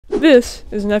This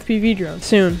is an FPV drone.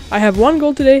 Soon. I have one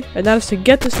goal today, and that is to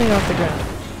get this thing off the ground.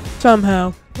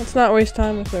 Somehow. Let's not waste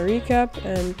time with the recap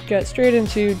and get straight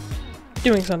into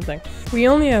doing something. We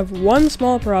only have one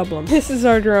small problem. This is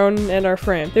our drone and our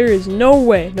frame. There is no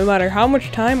way, no matter how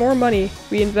much time or money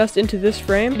we invest into this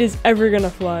frame, it is ever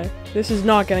gonna fly. This is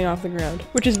not getting off the ground.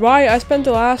 Which is why I spent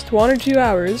the last 1 or 2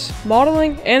 hours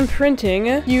modeling and printing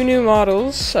a few new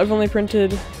models. I've only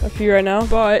printed a few right now,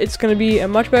 but it's gonna be a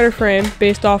much better frame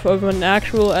based off of an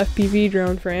actual FPV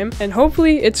drone frame. And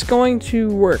hopefully it's going to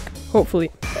work.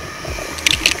 Hopefully.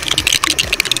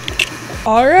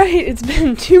 Alright, it's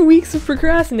been 2 weeks of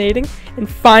procrastinating, and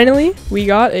finally, we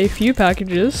got a few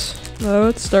packages.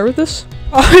 Let's start with this.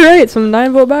 Alright, some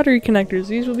 9-volt battery connectors.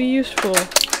 These will be useful.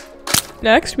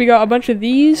 Next, we got a bunch of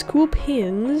these cool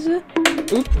pins.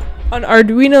 Oop. An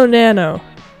Arduino Nano.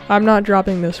 I'm not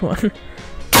dropping this one.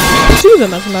 2 of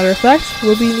them, as a matter of fact.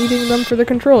 We'll be needing them for the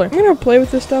controller. I'm gonna play with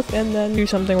this stuff and then do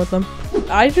something with them.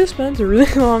 I just spent a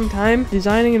really long time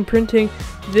designing and printing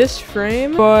this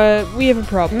frame, but we have a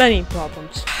problem. Many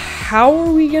problems. How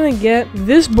are we gonna get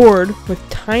this board with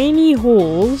tiny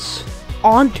holes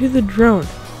onto the drone?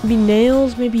 Maybe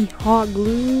nails, maybe hot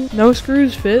glue. No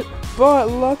screws fit. But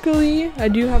luckily, I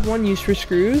do have one use for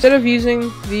screws. Instead of using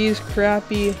these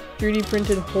crappy 3D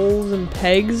printed holes and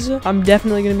pegs, I'm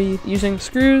definitely going to be using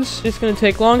screws. It's going to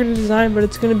take longer to design, but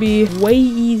it's going to be way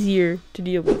easier to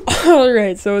deal with.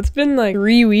 Alright, so it's been like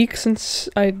 3 weeks since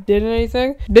I did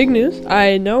anything. Big news,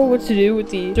 I know what to do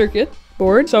with the circuit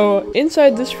board. So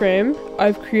inside this frame,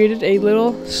 I've created a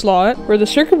little slot where the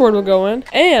circuit board will go in,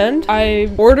 and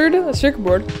I ordered a circuit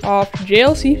board off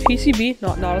JLC PCB,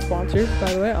 not a sponsor,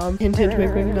 by the way. Hint, hint,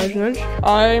 wink, wink, nudge, nudge.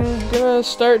 I'm gonna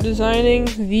start designing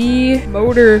the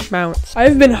motor mounts.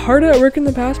 I've been hard at work in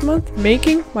the past month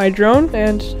making my drone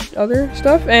and other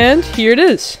stuff, and here it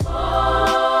is.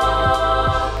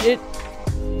 It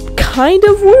kind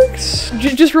of works.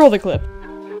 Just roll the clip.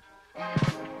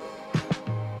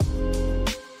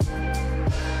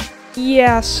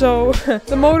 Yeah, so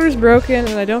the motor's broken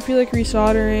and I don't feel like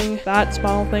resoldering that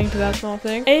small thing to that small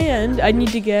thing. And I need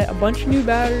to get a bunch of new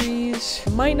batteries.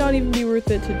 It might not even be worth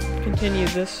it to continue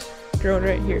this drone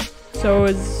right here. So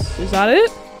is that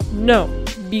it? No,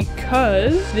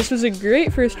 because this was a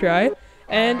great first try.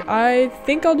 And I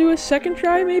think I'll do a second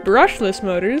try, maybe. Brushless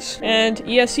motors and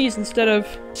ESCs instead of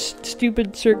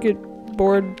stupid circuit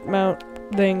board mount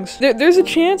things. There's a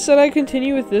chance that I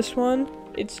continue with this one.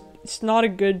 It's not a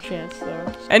good chance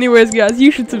though. Anyways guys, you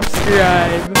should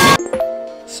subscribe.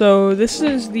 So this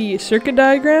is the circuit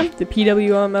diagram. The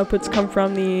PWM outputs come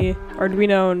from the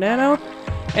Arduino Nano,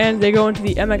 and they go into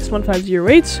the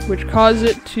MX150 which cause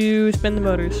it to spin the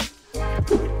motors.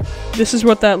 This is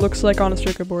what that looks like on a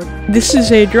circuit board. This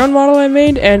is a drone model I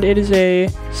made, and it is a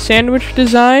sandwich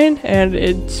design, and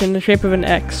it's in the shape of an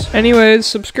X. Anyways,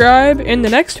 subscribe. In the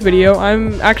next video,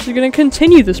 I'm actually going to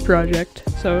continue this project,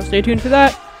 so stay tuned for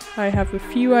that. I have a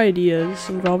few ideas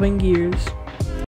involving gears.